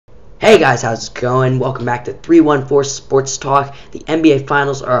Hey guys, how's it going? Welcome back to 314 Sports Talk. The NBA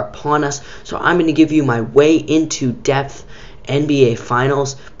Finals are upon us, so I'm going to give you my way into depth NBA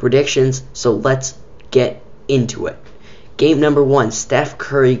Finals predictions, so let's get into it. Game number 1, Steph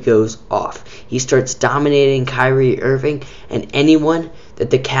Curry goes off. He starts dominating Kyrie Irving and anyone that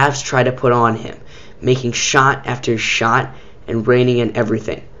the Cavs try to put on him, making shot after shot and raining in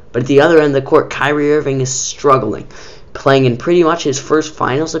everything. But at the other end of the court, Kyrie Irving is struggling. Playing in pretty much his first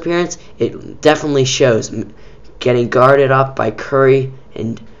finals appearance, it definitely shows. Getting guarded up by Curry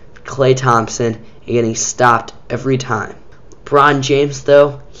and Klay Thompson and getting stopped every time. LeBron James,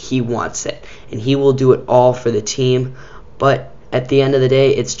 though, he wants it. And he will do it all for the team. But at the end of the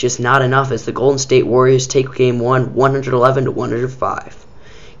day, it's just not enough as the Golden State Warriors take Game 1, 111-105.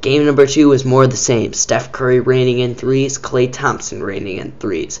 Game number 2 was more of the same. Steph Curry raining in threes, Klay Thompson raining in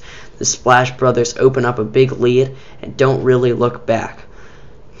threes. The Splash Brothers open up a big lead and don't really look back.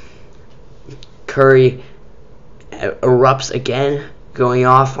 Curry erupts again, going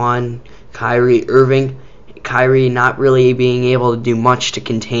off on Kyrie Irving. Kyrie not really being able to do much to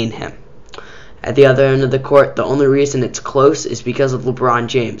contain him. At the other end of the court, the only reason it's close is because of LeBron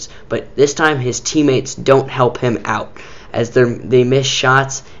James. But this time his teammates don't help him out, as they miss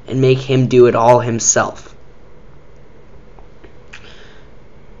shots and make him do it all himself.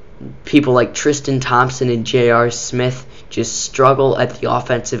 People like Tristan Thompson and J.R. Smith just struggle at the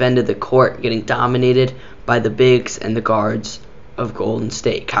offensive end of the court, getting dominated by the bigs and the guards of Golden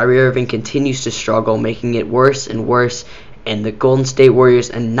State. Kyrie Irving continues to struggle, making it worse and worse, and the Golden State Warriors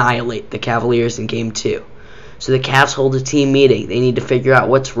annihilate the Cavaliers in Game 2. So the Cavs hold a team meeting. They need to figure out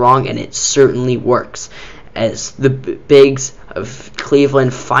what's wrong, and it certainly works, as the bigs of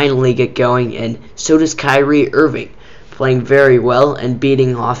Cleveland finally get going, and so does Kyrie Irving, playing very well and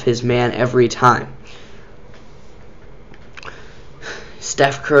beating off his man every time.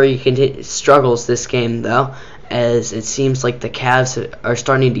 Steph Curry struggles this game, though, as it seems like the Cavs are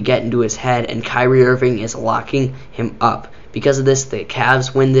starting to get into his head, and Kyrie Irving is locking him up. Because of this, the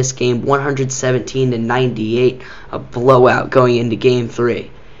Cavs win this game 117-98, a blowout going into Game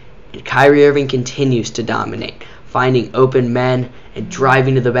 3. And Kyrie Irving continues to dominate, finding open men and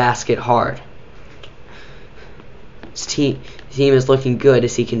driving to the basket hard. His team is looking good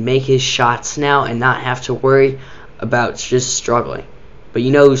as he can make his shots now and not have to worry about just struggling. But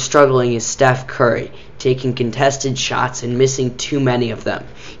you know who's struggling is Steph Curry, taking contested shots and missing too many of them.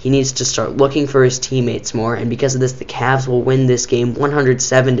 He needs to start looking for his teammates more, and because of this, the Cavs will win this game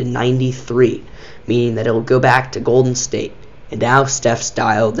 107-93, meaning that it will go back to Golden State. And now Steph's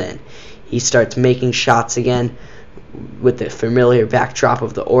dialed in. He starts making shots again with the familiar backdrop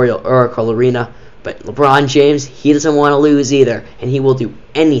of the Oracle Arena. But LeBron James, he doesn't want to lose either, and he will do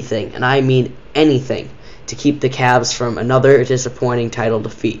anything, and I mean anything, to keep the Cavs from another disappointing title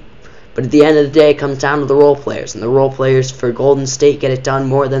defeat. But at the end of the day, it comes down to the role players, and the role players for Golden State get it done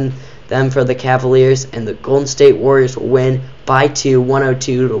more than them for the Cavaliers, and the Golden State Warriors will win by 2,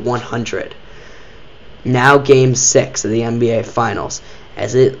 102-100. Now Game 6 of the NBA Finals,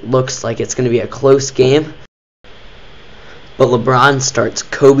 as it looks like it's going to be a close game, but LeBron starts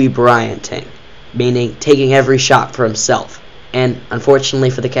Kobe Bryanting, meaning taking every shot for himself. And unfortunately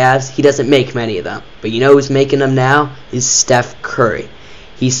for the Cavs, he doesn't make many of them. But you know who's making them now is Steph Curry.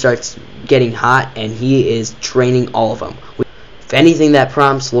 He starts getting hot, and he is draining all of them. If anything, that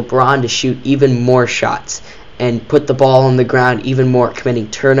prompts LeBron to shoot even more shots and put the ball on the ground even more,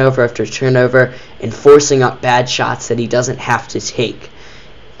 committing turnover after turnover and forcing up bad shots that he doesn't have to take.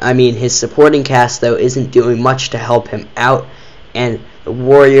 I mean, his supporting cast, though, isn't doing much to help him out, and the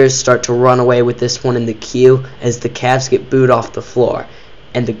Warriors start to run away with this one in the queue as the Cavs get booed off the floor.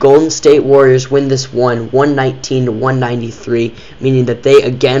 And the Golden State Warriors win this one 119-193, meaning that they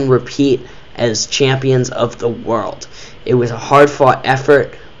again repeat as champions of the world. It was a hard-fought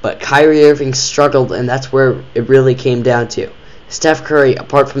effort, but Kyrie Irving struggled, and that's where it really came down to. Steph Curry,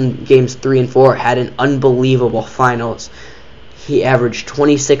 apart from Games 3 and 4, had an unbelievable finals. He averaged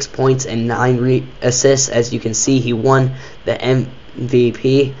 26 points and 9 assists. As you can see, he won the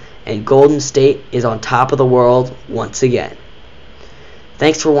MVP, and Golden State is on top of the world once again.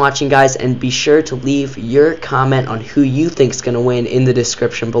 Thanks for watching, guys, and be sure to leave your comment on who you think is going to win in the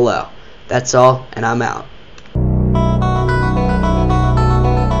description below. That's all, and I'm out.